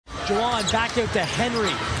Juwan back out to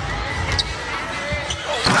Henry.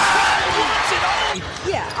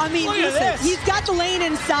 Yeah, I mean, listen, he's got the lane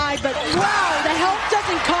inside, but wow, the help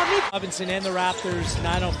doesn't come. Robinson and the Raptors,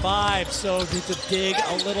 9:05, so need to dig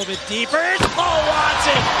a little bit deeper. Paul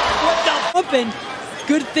Watson with the open.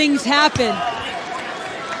 Good things happen.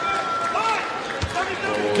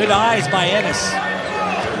 Good eyes by Ennis.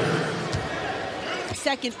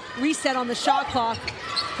 Second reset on the shot clock.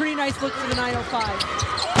 Pretty nice look for the 9:05.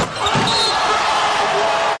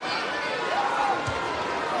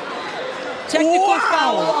 Technical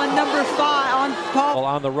foul on number 5 on Paul.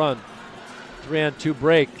 On the run. 3-on-2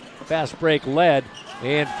 break. Fast break led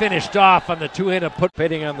and finished off on the two-handed put.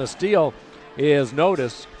 Hitting on the steal is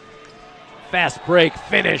noticed. Fast break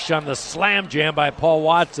finish on the slam jam by Paul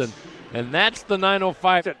Watson. And that's the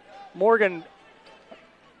 9:05. Morgan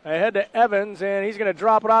ahead to Evans, and he's going to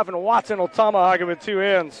drop it off, and Watson will tomahawk it with two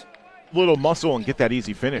hands. Little muscle and get that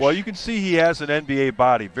easy finish. Well, you can see he has an NBA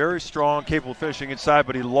body. Very strong, capable of finishing inside,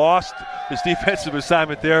 but he lost his defensive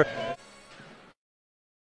assignment there.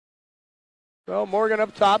 So Morgan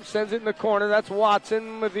up top, sends it in the corner. That's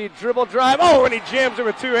Watson with the dribble drive. Oh, and he jams it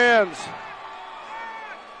with two hands.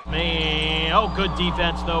 Man, oh, good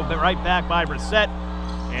defense, though. But right back by Brissett.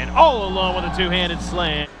 And all alone with a two-handed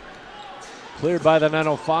slam. Cleared by the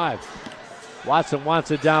 9:05. Watson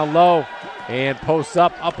wants it down low and posts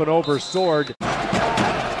up and over Sword.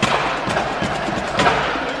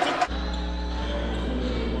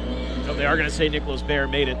 So they are going to say Nicholas Baer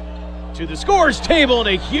made it to the scores table in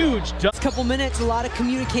a huge Last couple minutes, a lot of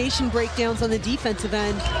communication breakdowns on the defensive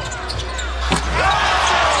end. There's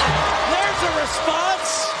a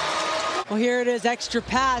response. Well, here it is, extra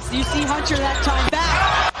pass. You see Hunter that time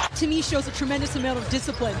back. To me, shows a tremendous amount of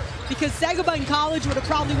discipline because Sagaba in college would have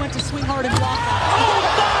probably went to swing hard and block that. Oh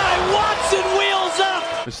my! Watson wheels up.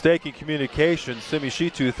 Mistaken communication. Simi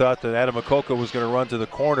Shitu thought that Adam Makoko was going to run to the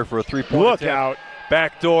corner for a three-point Look attempt. out.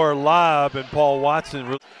 Backdoor lob, and Paul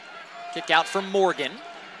Watson. Kick out from Morgan.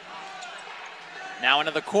 Now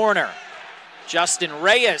into the corner. Justin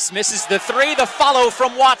Reyes misses the three. The follow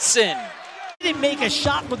from Watson. He didn't make a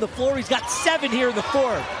shot from the floor. He's got 7 here in the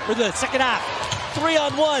fourth, or the second half.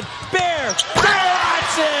 3-on-1. Baer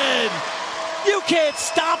Watson! You can't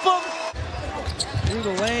stop him. Through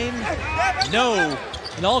the lane. No.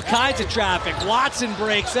 And all kinds of traffic. Watson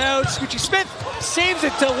breaks out. Scoochie Smith saves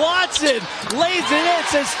it to Watson. Lays it in.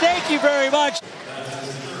 Says thank you very much.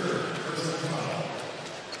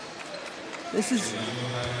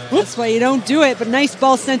 That's why you don't do it, but nice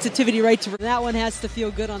ball sensitivity right to that one has to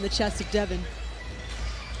feel good on the chest of Devin.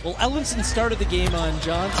 Well, Ellenson started the game on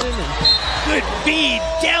Johnson, and good feed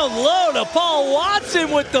down low to Paul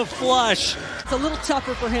Watson with the flush. It's a little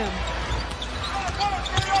tougher for him.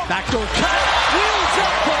 Backdoor cut, wheels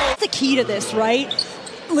up Paul. That's the key to this, right?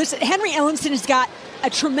 Listen, Henry Ellenson has got a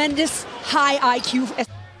tremendous high IQ.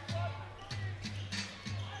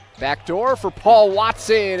 Backdoor for Paul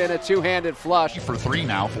Watson and a two-handed flush. For 3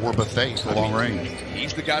 now for Bethea for long range.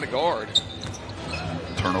 He's the guy to guard.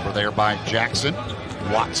 Turnover there by Jackson.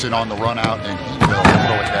 Watson on the run out, and he will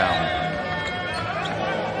throw it down.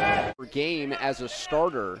 Game as a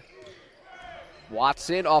starter.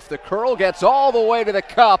 Watson off the curl, gets all the way to the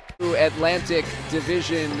cup. Atlantic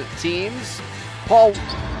Division teams. Paul.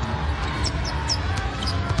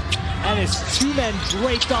 And his 2 men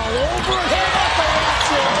draped all over him.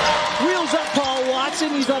 Watson wheels up Paul Watson.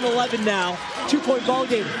 He's on 11 now. 2-point ball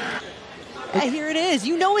game. And here it is.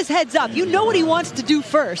 You know his head's up. You know what he wants to do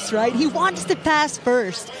first, right? He wants to pass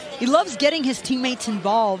first. He loves getting his teammates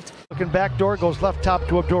involved. Looking back door, goes left top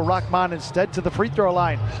to Abdur Rahman instead to the free throw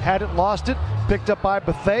line. Had it, lost it. Picked up by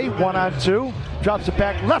Bethea, 1-on-2. Drops it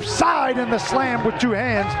back left side in the slam with 2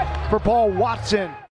 hands for Paul Watson.